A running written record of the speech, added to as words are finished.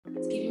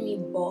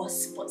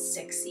boss but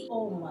sexy.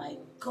 Oh my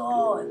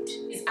god,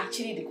 it's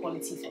actually the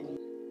quality for me.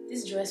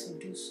 This dress will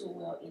do so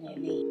well in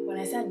LA. When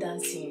I start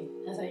dancing,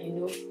 that's how you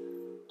know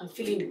I'm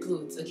feeling the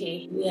clothes,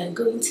 okay? We are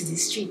going to the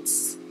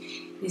streets.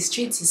 The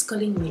streets is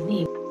calling my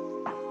name.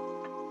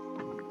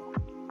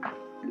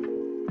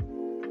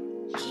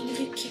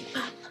 Keep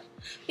up.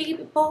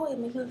 Baby boy,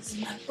 make me lose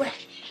my breath.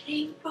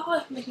 Baby boy,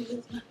 make me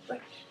lose my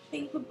breath.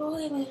 Baby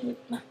boy, make me lose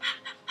my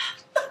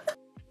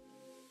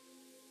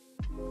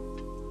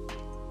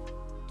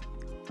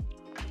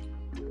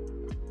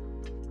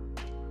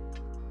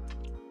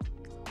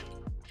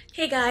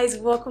Hey guys,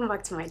 welcome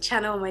back to my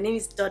channel. My name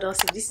is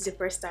Dodos. If this is your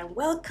first time,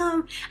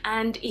 welcome.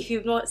 And if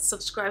you've not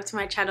subscribed to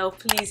my channel,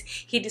 please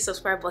hit the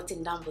subscribe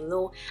button down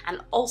below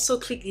and also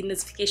click the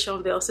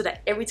notification bell so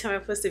that every time I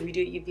post a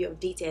video, you'll be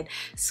updated.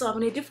 So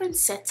I'm in a different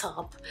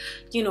setup,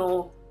 you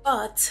know,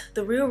 but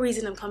the real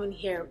reason I'm coming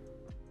here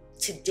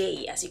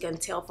today, as you can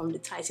tell from the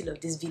title of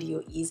this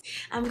video, is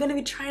I'm gonna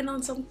be trying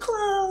on some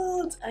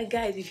clothes.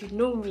 Guys, if you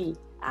know me,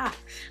 I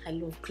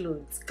love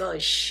clothes.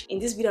 Gosh, in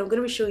this video I'm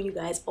gonna be showing you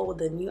guys all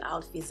the new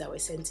outfits that were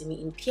sent to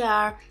me in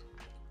PR,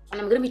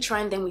 and I'm gonna be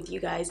trying them with you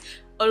guys.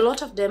 A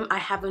lot of them I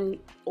haven't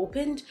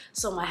opened,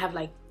 some I have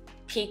like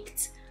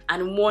picked,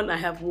 and one I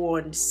have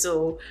worn.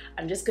 So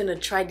I'm just gonna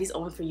try this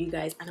on for you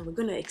guys and we're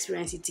gonna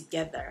experience it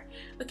together.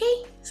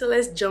 Okay, so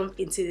let's jump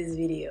into this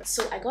video.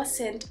 So I got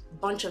sent a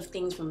bunch of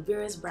things from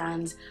various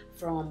brands,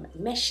 from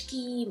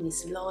Meshki,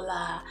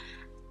 MISSLOLA,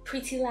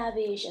 Pretty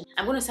Lavish, and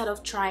I'm gonna start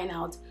off trying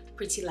out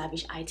Pretty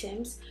Lavish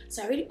items.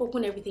 So I already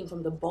opened everything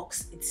from the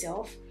box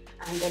itself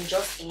and then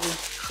just in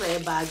clear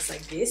bags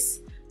like this.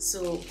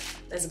 So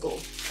let's go.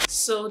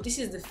 So this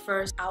is the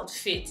first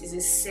outfit. It's a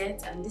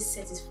set, and this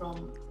set is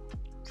from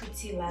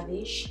Pretty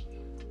Lavish.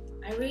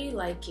 I really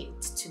like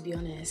it, to be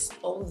honest,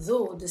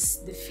 although the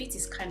fit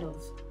is kind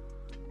of,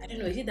 I don't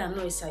know, is it that I'm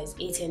not a size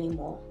 8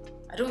 anymore?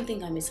 I don't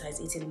think I'm a size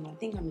 8 anymore. I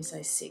think I'm a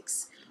size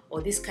 6,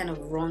 or this kind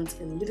of runs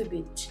a little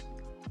bit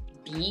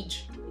big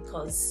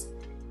because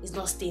it's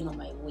not staying on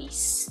my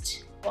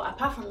waist. But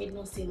apart from it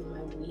not staying on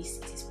my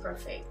waist, it is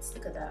perfect.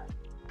 Look at that.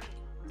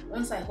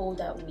 Once I hold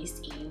that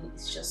waist in,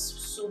 it's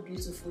just so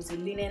beautiful. It's a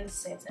linen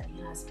set and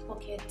it has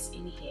pockets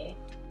in here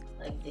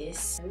like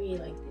this. I really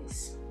like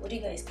this. What do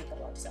you guys think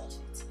about this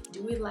outfit?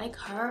 Do we like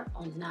her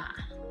or nah?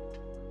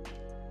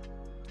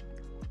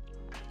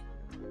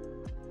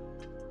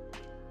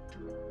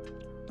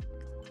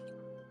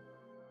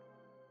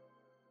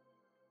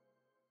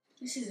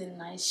 This is a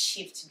nice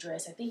shift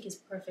dress. I think it's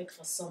perfect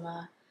for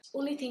summer.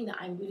 Only thing that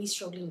I'm really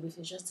struggling with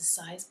is just the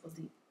size of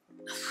the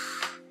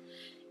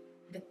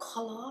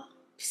color.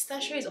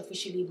 Pistachio is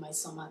officially my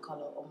summer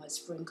color or my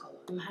spring color.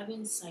 I'm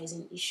having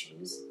sizing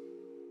issues.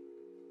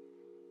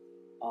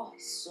 Oh,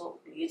 it's so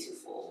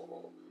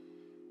beautiful.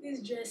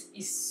 This dress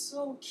is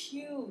so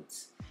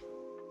cute.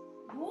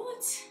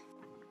 What?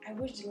 I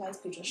wish the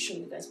lights could just show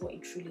you guys what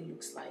it really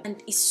looks like.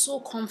 And it's so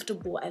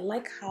comfortable. I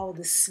like how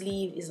the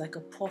sleeve is like a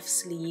puff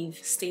sleeve,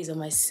 stays on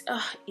my,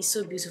 it's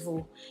so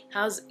beautiful.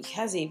 It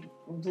has a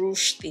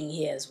ruche thing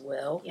here as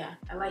well. Yeah,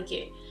 I like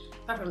it.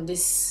 Apart from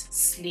this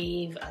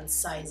sleeve and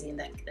sizing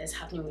that's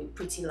happening with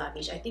Pretty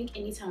Lavish, I think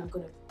anytime I'm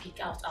gonna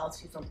pick out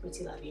outfit from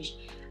Pretty Lavish,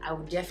 I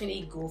would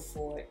definitely go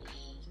for a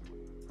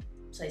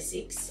size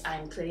 6.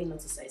 I'm clearly not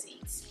a size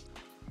 8.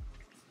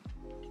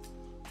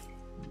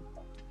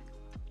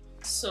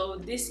 So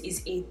this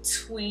is a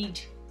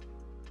tweed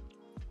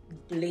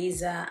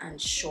blazer and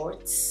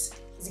shorts.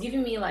 It's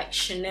giving me like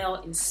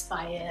Chanel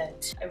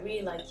inspired. I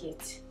really like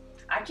it.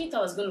 I actually thought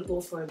I was gonna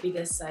go for a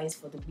bigger size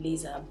for the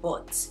blazer,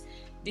 but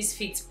this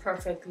fits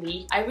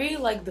perfectly. I really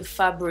like the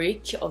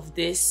fabric of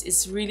this.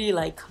 It's really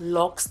like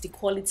luxe. The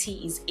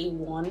quality is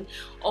A1.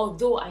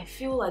 Although I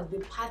feel like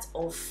the part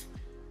of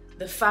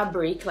the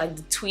fabric, like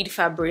the tweed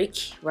fabric,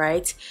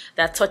 right,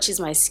 that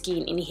touches my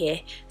skin in here,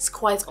 it's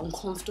quite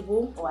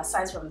uncomfortable. Or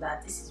aside from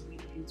that, this is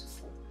really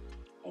beautiful.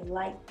 I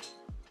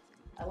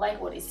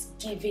like what it's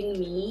giving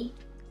me.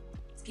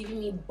 It's giving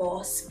me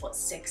boss but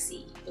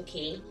sexy.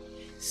 Okay,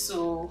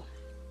 so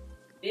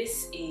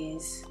this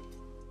is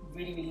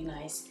really, really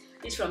nice.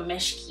 It's from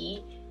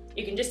Meshki.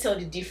 You can just tell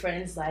the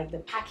difference, like the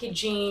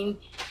packaging,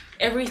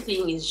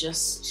 everything is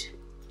just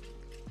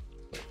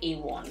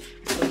A1.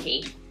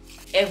 Okay,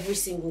 every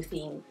single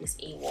thing is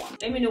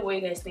A1. Let me know what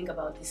you guys think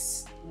about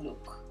this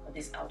look or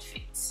this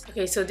outfit.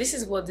 Okay, so this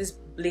is what this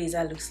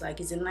blazer looks like.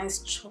 It's a nice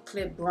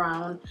chocolate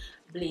brown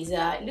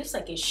blazer. It looks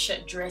like a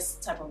shirt dress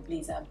type of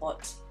blazer,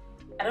 but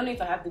I don't know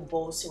if I have the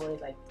balls to wear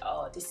it. Like,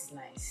 oh, this is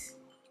nice.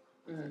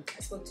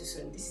 I spoke too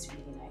soon. This is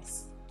really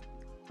nice.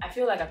 I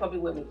feel like I probably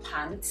wear with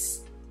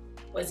pants,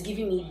 but it's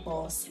giving me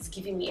boss. It's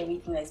giving me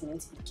everything that's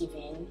meant to be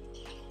given.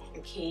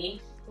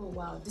 Okay. Oh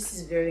wow, this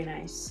is very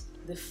nice.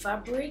 The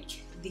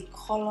fabric, the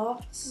color,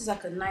 this is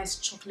like a nice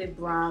chocolate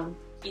brown.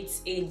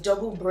 It's a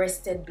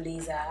double-breasted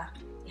blazer.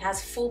 It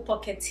has full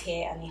pockets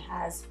here and it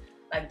has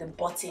like the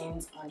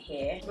buttons on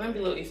here. Comment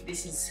below if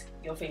this is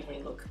your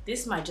favorite look.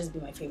 This might just be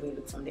my favorite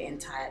look from the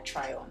entire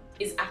try on.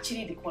 It's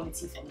actually the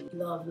quality for me.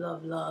 Love,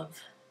 love, love.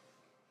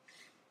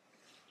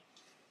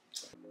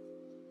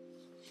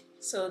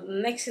 So the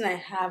next thing I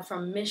have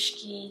from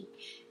Meshki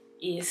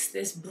is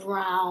this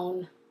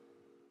brown,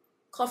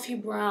 coffee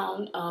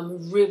brown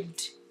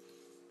ribbed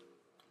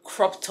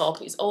crop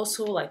top. It's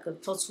also like a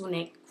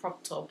turtleneck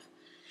crop top,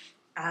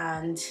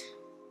 and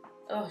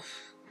oh,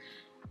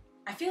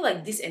 I feel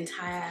like this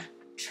entire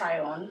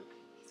try on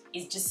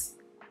is just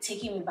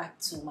taking me back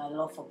to my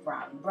love for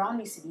brown. Brown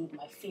used to be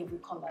my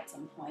favorite color at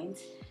some point,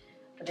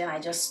 but then I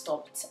just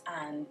stopped,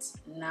 and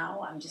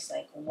now I'm just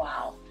like,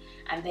 wow.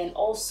 And then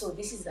also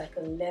this is like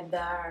a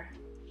leather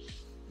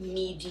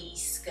midi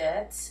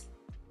skirt.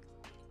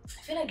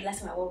 I feel like the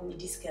last time I wore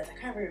midi skirts, I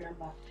can't really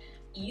remember.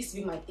 It used to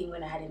be my thing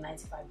when I had a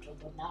 95 job,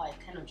 but now I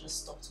kind of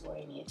just stopped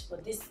wearing it.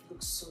 But this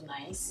looks so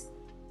nice,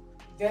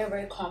 very,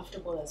 very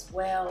comfortable as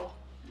well.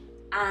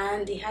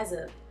 And it has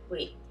a,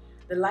 wait,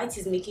 the light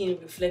is making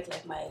it reflect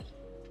like my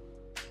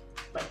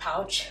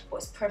pouch, but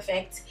it's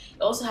perfect.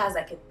 It also has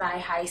like a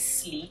thigh-high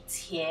slit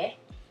here.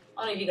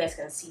 I don't know if you guys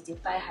can see it, a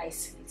thigh-high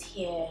slit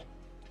here.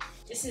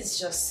 This is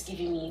just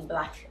giving me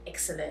black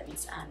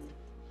excellence and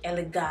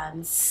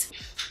elegance,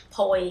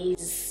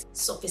 poise,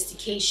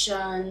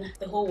 sophistication,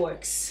 the whole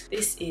works.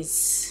 This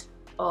is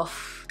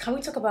off. Can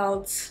we talk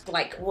about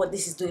like what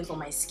this is doing for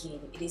my skin?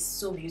 It is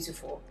so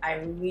beautiful. I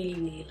really,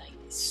 really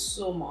like this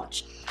so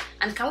much.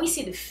 And can we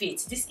see the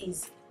fit? This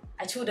is,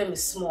 I told them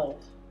it's small,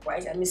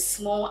 right? I mean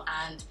small,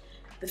 and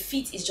the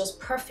fit is just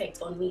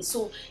perfect on me.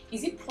 So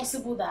is it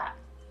possible that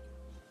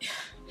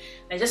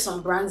there's just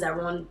some brands that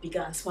run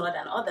bigger and smaller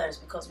than others?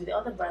 Because with the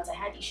other brands I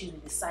had issues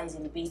with the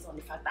sizing based on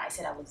the fact that I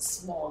said I was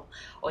small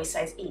or a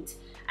size 8,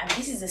 and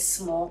this is a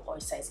small or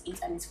a size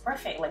 8, and it's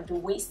perfect. Like the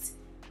waist,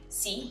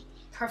 see,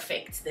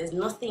 perfect. There's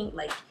nothing,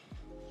 like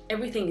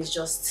everything is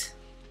just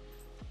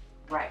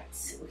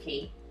right.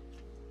 Okay,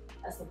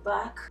 that's the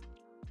back.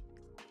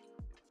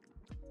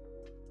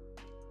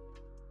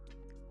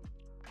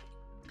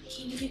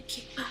 Can you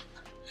keep up?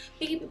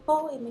 Baby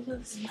boy, make me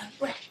lose my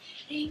breath.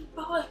 Baby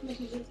boy, make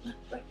me lose my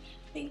breath.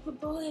 Baby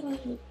boy,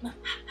 make me lose my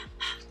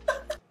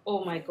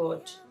Oh my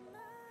god.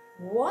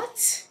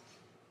 What?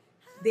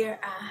 There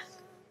are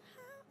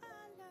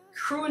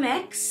crew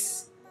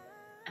necks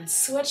and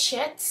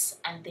sweatshirts,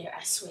 and there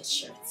are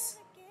sweatshirts.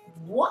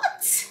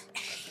 What?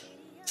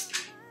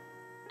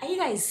 Are you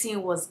guys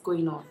seeing what's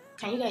going on?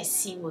 Can you guys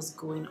see what's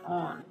going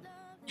on?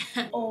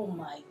 Oh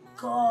my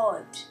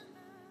god.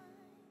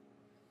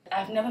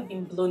 I've never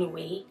been blown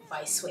away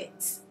by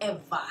sweats,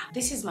 ever.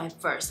 This is my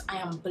first. I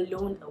am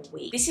blown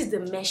away. This is the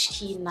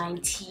Meshki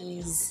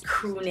 90s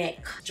crew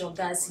neck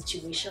jogger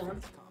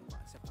situation.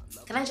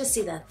 Can I just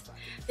say that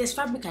there's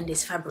fabric and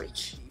there's fabric.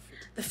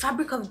 The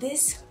fabric of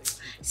this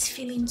is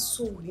feeling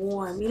so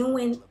warm. You know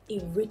when a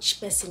rich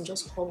person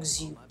just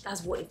hugs you?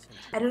 That's what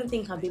I don't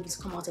think I'll be able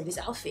to come out of this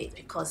outfit,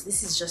 because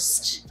this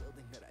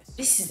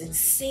is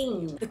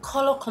insane. The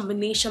color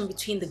combination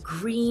between the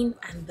green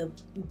and the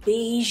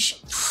beige,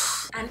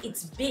 and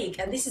it's big,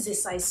 and this is a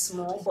size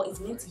small, but it's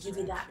meant to give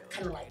you that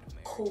kind of like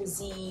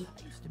cozy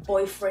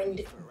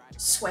boyfriend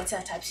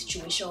sweater type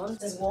situation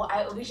as well.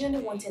 I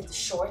originally wanted the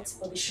shorts,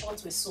 but the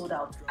shorts were sold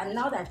out, and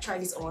now that I've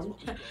tried this on,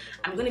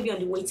 I'm going to be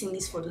on the waiting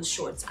list for those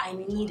shorts. I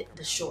need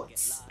the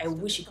shorts. I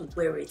wish you could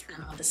wear it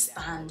and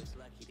understand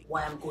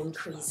why I'm going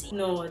crazy.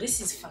 No,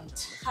 this is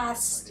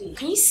fantastic.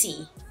 Can you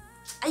see?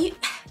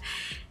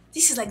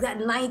 This is like that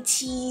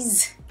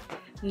 90s.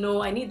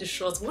 No, I need the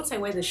shorts. Once I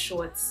wear the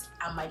shorts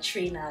and my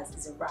trainers,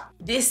 is a wrap.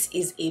 This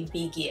is a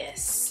big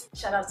yes.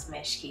 Shout out to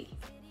Meshki.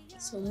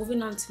 So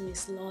moving on to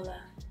Miss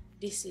Lola.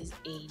 This is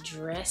a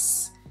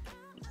dress.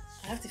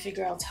 I have to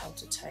figure out how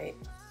to tie it.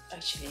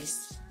 Actually,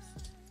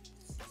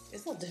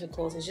 it's not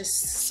difficult. It's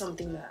just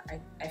something that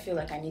I feel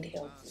like I need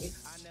help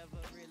with.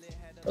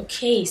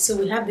 Okay, so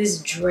we have this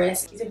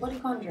dress. It's a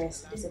bodycon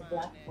dress. It's a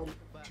black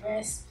bodycon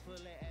dress.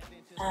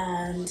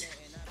 And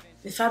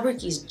the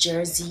fabric is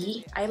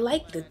jersey. I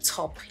like the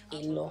top a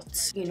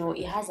lot. You know,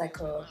 it has like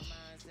a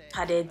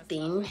padded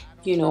thing,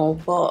 you know,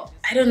 but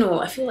I don't know.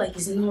 I feel like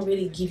it's not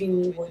really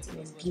giving me what it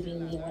was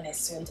giving me when I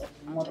saw it on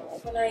the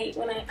model.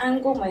 When I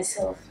angle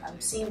myself,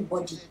 I'm seeing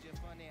body.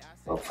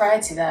 But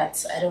prior to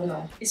that, I don't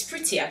know. It's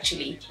pretty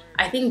actually.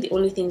 I think the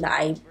only thing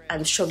that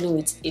I'm struggling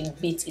with a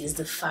bit is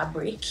the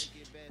fabric.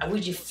 I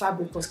wish the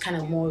fabric was kind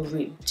of more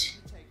ribbed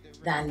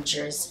than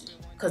jersey,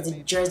 because the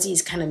jersey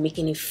is kind of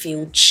making it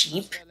feel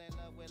cheap.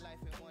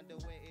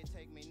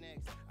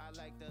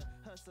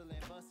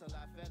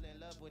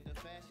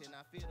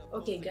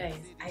 Okay guys,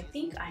 I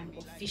think I'm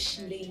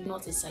officially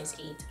not a size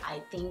 8.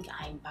 I think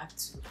I'm back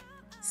to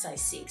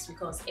size 6,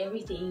 because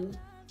everything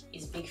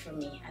is big for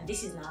me, and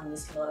this is now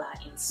Miss Lola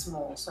in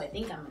small, so I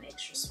think I'm an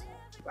extra small,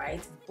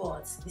 right?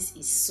 But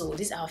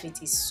this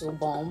outfit is so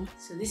bomb.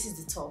 So this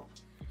is the top,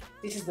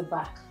 this is the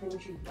back. Let me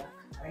show you the back,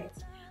 right?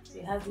 So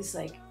it has this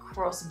like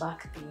cross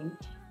back thing.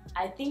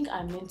 I think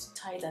I'm meant to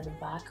tie it at the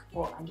back,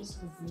 but I'm just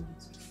going to move it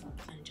to the front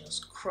and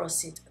just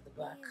cross it at the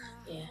back.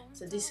 Yeah,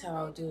 so this is how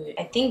I'll do it.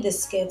 I think the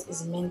skirt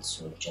is meant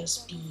to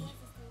just be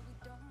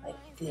like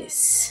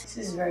this. This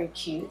is very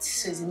cute.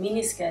 So it's a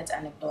mini skirt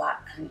and a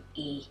black and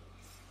a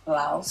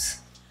blouse.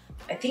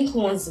 I think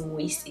once the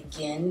waist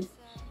again,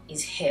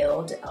 is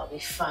held, I'll be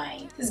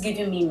fine. This is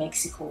giving me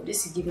Mexico.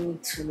 This is giving me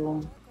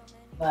Tulum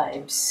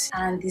vibes.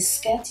 And the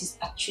skirt is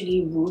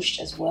actually ruched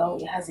as well.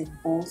 It has a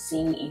bow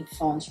thing in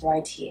front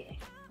right here.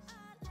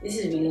 This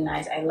is really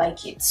nice. I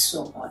like it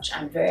so much.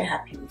 I'm very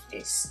happy with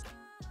this.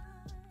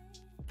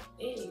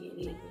 Hey,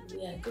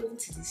 we are going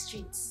to the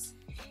streets.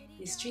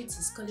 The streets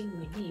is calling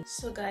my name.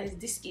 So guys,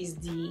 this is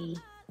the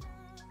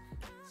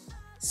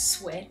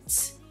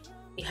sweat.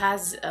 It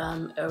has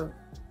a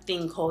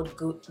thing called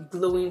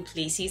glowing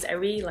places. I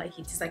really like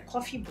it. It's like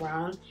coffee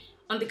brown.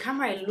 On the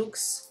camera it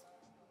looks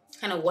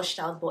kind of washed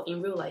out, but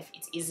in real life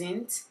it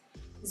isn't.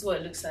 This is what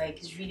it looks like.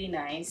 It's really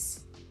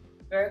nice,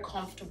 very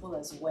comfortable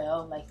as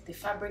well. Like the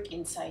fabric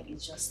inside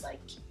is just like,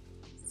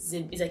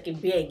 it's like a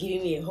bear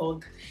giving me a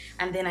hug.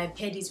 And then I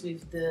paired it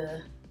with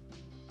the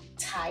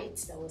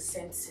tights that was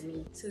sent to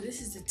me. So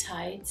this is the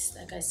tights.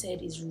 Like I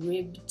said, is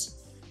ribbed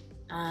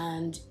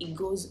and it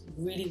goes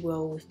really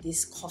well with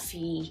this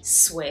coffee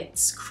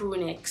sweat, crew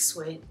neck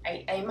sweat.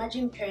 I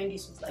imagine pairing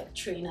this with like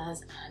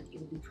trainers and it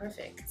would be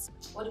perfect.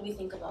 What do we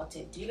think about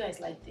it? Do you guys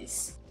like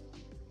this?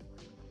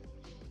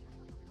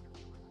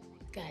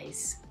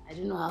 Guys, I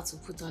don't know how to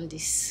put on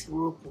this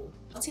rope.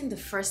 What's in the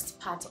first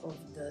part of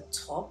the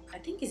top? I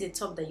think it's a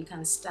top that you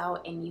can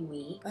style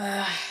anyway.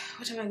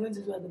 What am I going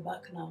to do at the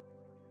back now?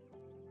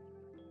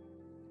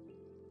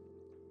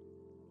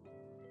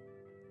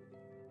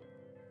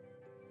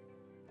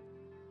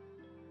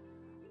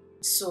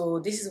 So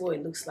this is what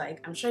it looks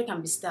like. I'm sure it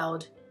can be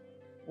styled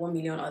 1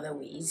 million other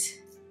ways.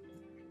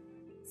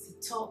 It's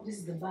the top, this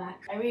is the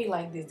back. I really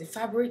like this. The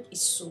fabric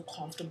is so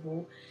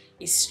comfortable.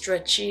 It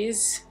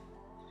stretches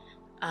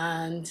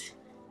and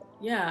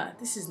yeah,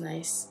 this is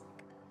nice.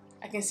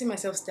 I can see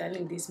myself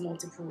styling this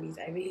multiple ways.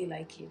 I really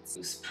like it.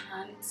 Use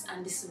pants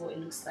and this is what it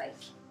looks like.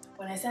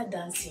 When I start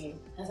dancing,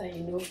 that's how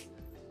you know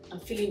I'm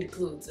feeling the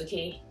clothes,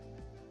 okay?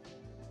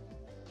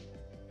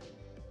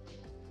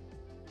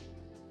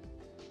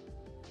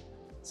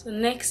 So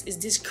next is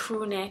this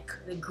crew neck,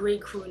 the grey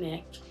crew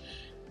neck,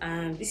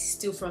 and this is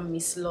still from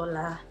Miss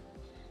Lola,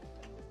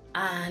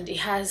 and it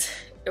has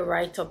a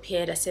write-up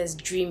here that says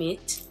dream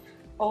it.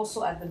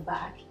 Also at the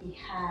back it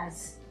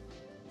has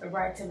a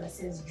write-up that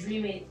says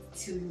dream it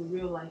till you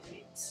real life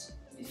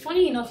it.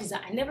 Funny enough is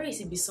that I never used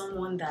to be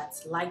someone that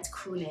liked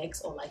crew necks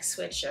or like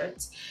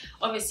sweatshirts.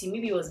 Obviously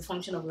maybe it was a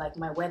function of like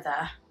my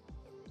weather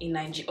in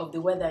Nigeria, of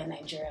the weather in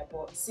Nigeria,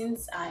 but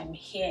since I'm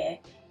here,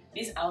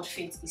 this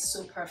outfit is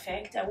so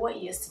perfect. I wore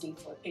it yesterday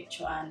for a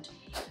picture and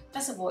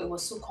first of all it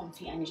was so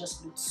comfy and it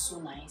just looked so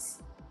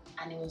nice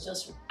and it was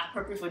just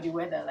appropriate for the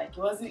weather. Like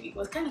it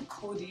was kind of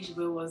coldish,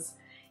 but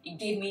it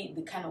gave me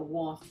the kind of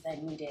warmth that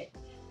I needed.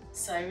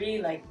 So I really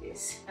like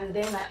this. And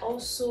then I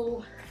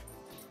also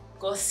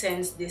got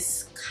sent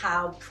this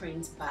cow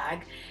print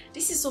bag.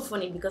 This is so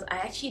funny because I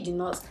actually did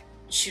not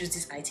choose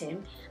this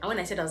item, and when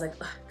I said, I was like,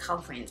 cow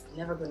print, I'm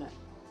never gonna.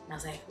 And I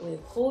was like,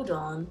 wait, hold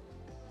on,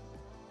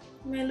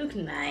 it may look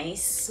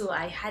nice. So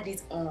I had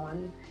it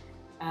on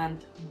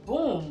and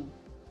boom,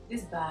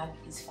 this bag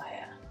is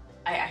fire.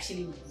 I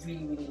actually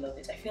really love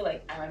it. I feel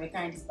like I might be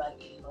carrying this bag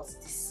a lot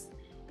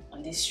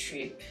on this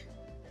trip.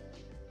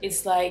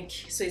 It's like,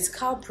 so it's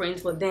cow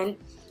print, but then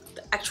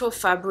the actual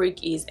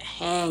fabric is,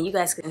 you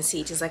guys can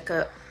see it. It's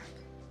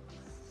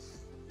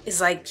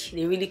like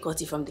they really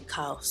cut it from the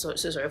cow. So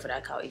sorry for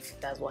that cow if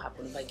that's what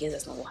happened, but I guess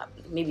that's not what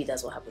happened. Maybe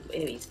that's what happened, but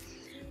anyways,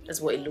 that's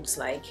what it looks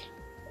like.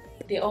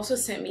 They also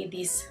sent me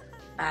this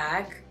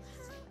bag.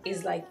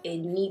 It's like a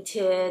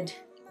knitted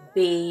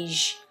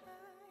beige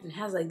and it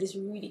has like this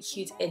really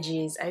cute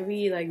edges. I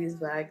really like this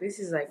bag. This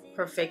is like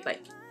perfect,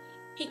 like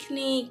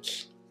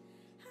picnic,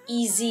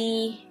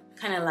 easy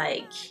kind of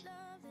like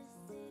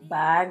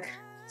bag.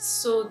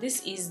 So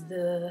this is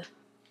the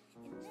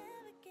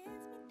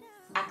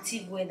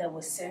activewear that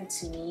was sent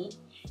to me.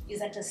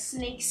 It's like a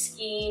snake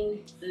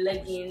skin,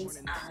 leggings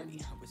and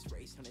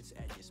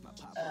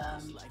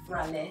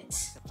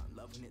bralette.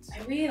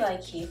 I really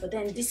like it, but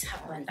then this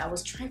happened. I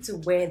was trying to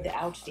wear the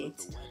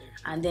outfit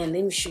and then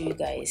let me show you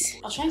guys.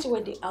 I was trying to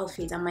wear the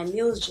outfit and my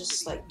nails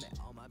just like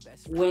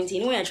went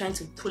in. When you're trying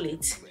to pull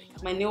it,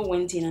 my nail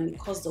went in and it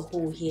caused the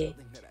hole here.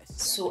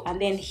 So,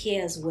 and then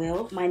here as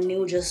well, my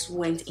nail just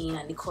went in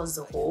and it caused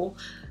the hole.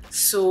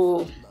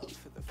 So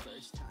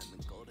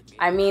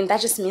I mean, that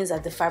just means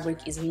that the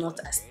fabric is not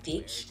as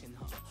thick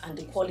and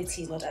the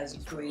quality is not as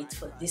great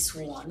for this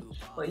one.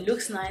 But it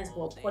looks nice,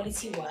 but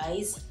quality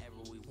wise,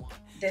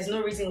 there's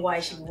no reason why I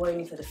should be wearing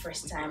it for the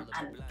first time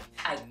and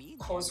I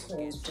cause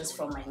holes just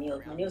from my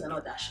nails. My nails are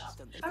not that sharp.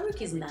 The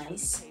fabric is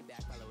nice.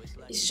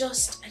 It's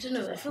just, I don't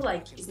know, I feel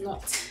like it's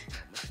not,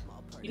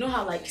 you know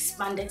how like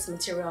spandex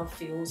material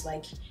feels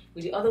like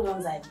with the other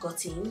ones I've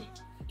gotten,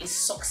 it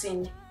sucks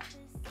in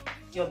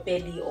your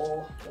belly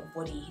or your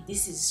body.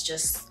 This is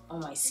just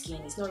on my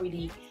skin. It's not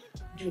really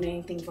doing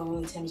anything for me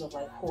in terms of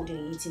like holding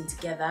and eating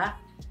together.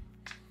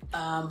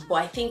 But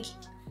I think,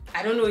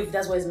 I don't know if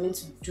that's what it's meant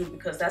to do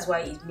because that's why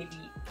it may be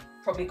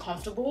probably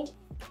comfortable.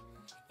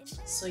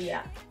 So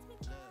yeah.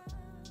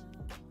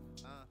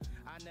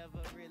 I never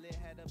really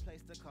had a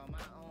place to call my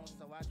own,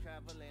 so I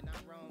travel and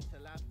I roam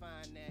till I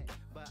find that.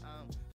 but